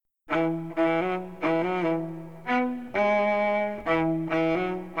Welcome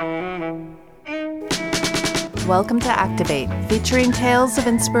to Activate, featuring tales of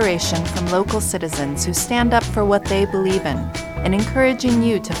inspiration from local citizens who stand up for what they believe in, and encouraging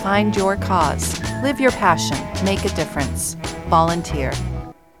you to find your cause, live your passion, make a difference. Volunteer.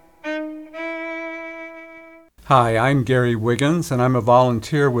 Hi, I'm Gary Wiggins, and I'm a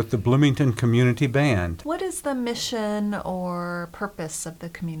volunteer with the Bloomington Community Band. What is the mission or purpose of the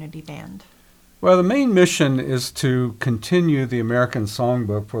community band? Well, the main mission is to continue the American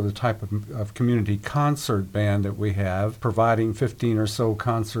Songbook for the type of community concert band that we have, providing 15 or so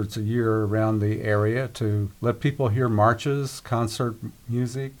concerts a year around the area to let people hear marches, concert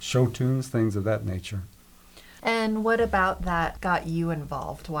music, show tunes, things of that nature. And what about that got you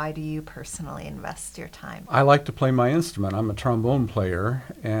involved? Why do you personally invest your time? I like to play my instrument. I'm a trombone player,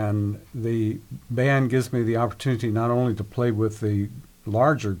 and the band gives me the opportunity not only to play with the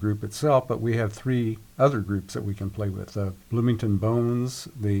larger group itself, but we have 3 other groups that we can play with. The Bloomington Bones,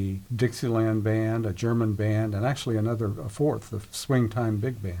 the Dixieland Band, a German band, and actually a 4th, the Swing Time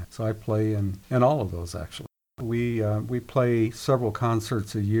Big Band. So I play in all of those, actually. We play several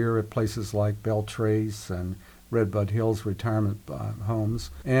concerts a year at places like Beltrace and Redbud Hills retirement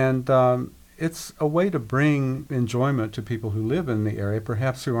homes. And it's a way to bring enjoyment to people who live in the area,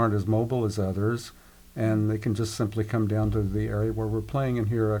 perhaps who aren't as mobile as others, and they can just simply come down to the area where we're playing and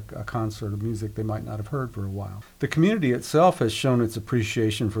hear a concert of music they might not have heard for a while. The community itself has shown its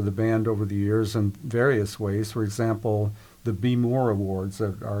appreciation for the band over the years in various ways. For example, the Be More Awards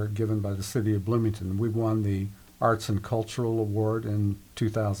that are given by the City of Bloomington. We won the Arts and Cultural Award in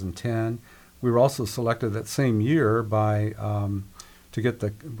 2010. We were also selected that same year by to get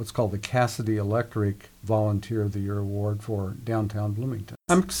what's called the Cassidy Electric Volunteer of the Year Award for downtown Bloomington.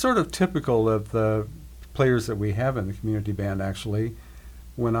 I'm sort of typical of the players that we have in the community band, actually.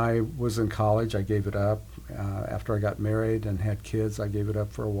 When I was in college, I gave it up. After I got married and had kids, I gave it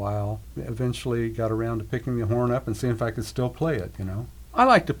up for a while. Eventually got around to picking the horn up and seeing if I could still play it, I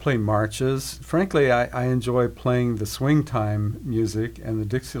like to play marches. Frankly, I enjoy playing the swing time music and the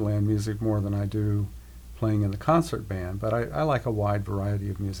Dixieland music more than I do playing in the concert band. But I like a wide variety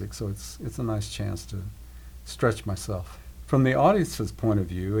of music, so it's a nice chance to stretch myself. From the audience's point of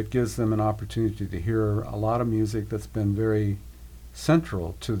view, it gives them an opportunity to hear a lot of music that's been very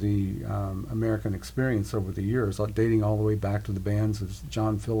central to the American experience over the years, dating all the way back to the bands of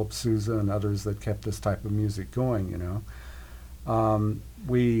John Philip Sousa and others that kept this type of music going,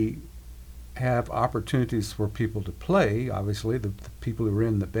 We have opportunities for people to play, obviously, the people who are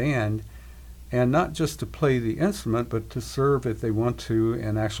in the band, and not just to play the instrument, but to serve, if they want to,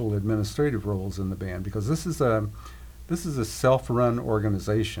 in actual administrative roles in the band, because this is a self-run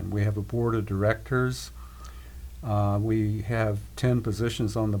organization. We have a board of directors. We have 10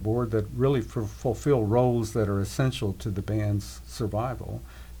 positions on the board that really fulfill roles that are essential to the band's survival.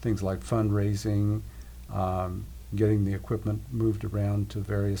 Things like fundraising, getting the equipment moved around to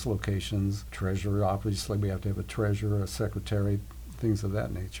various locations, treasurer, obviously we have to have a treasurer, a secretary, things of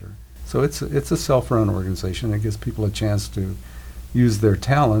that nature. So it's a self-run organization. It gives people a chance to use their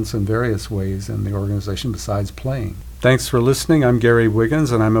talents in various ways in the organization besides playing. Thanks for listening. I'm Gary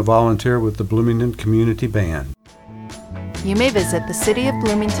Wiggins, and I'm a volunteer with the Bloomington Community Band. You may visit the City of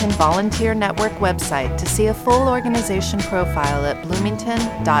Bloomington Volunteer Network website to see a full organization profile at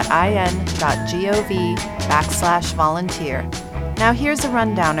bloomington.in.gov/volunteer. Now here's a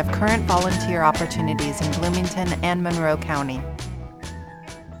rundown of current volunteer opportunities in Bloomington and Monroe County.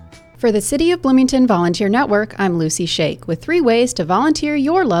 For the City of Bloomington Volunteer Network, I'm Lucy Shake with 3 ways to volunteer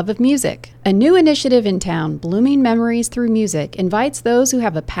your love of music. A new initiative in town, Blooming Memories Through Music, invites those who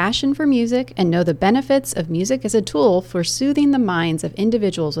have a passion for music and know the benefits of music as a tool for soothing the minds of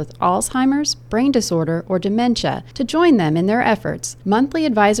individuals with Alzheimer's, brain disorder, or dementia to join them in their efforts. Monthly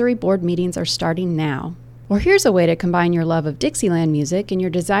advisory board meetings are starting now. Or here's a way to combine your love of Dixieland music and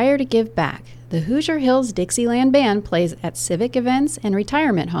your desire to give back. The Hoosier Hills Dixieland Band plays at civic events and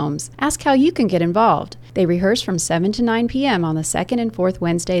retirement homes. Ask how you can get involved. They rehearse from 7 to 9 p.m. on the 2nd and 4th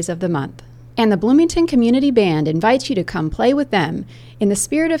Wednesdays of the month. And the Bloomington Community Band invites you to come play with them. In the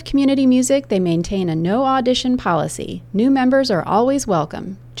spirit of community music, they maintain a no audition policy. New members are always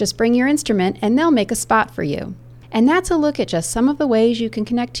welcome. Just bring your instrument and they'll make a spot for you. And that's a look at just some of the ways you can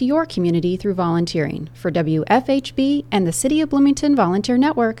connect to your community through volunteering. For WFHB and the City of Bloomington Volunteer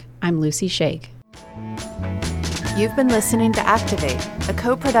Network, I'm Lucy Shake. You've been listening to Activate, a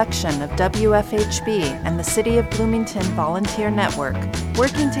co-production of WFHB and the City of Bloomington Volunteer Network,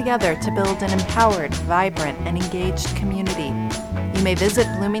 working together to build an empowered, vibrant, and engaged community. You You may visit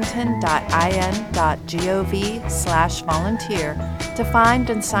bloomington.in.gov/volunteer to find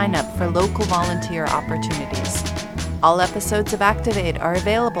and sign up for local volunteer opportunities. All episodes of Activate are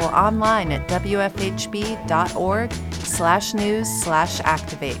available online at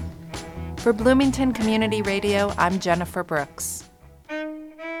wfhb.org/news/activate. For Bloomington Community Radio, I'm Jennifer Brooks.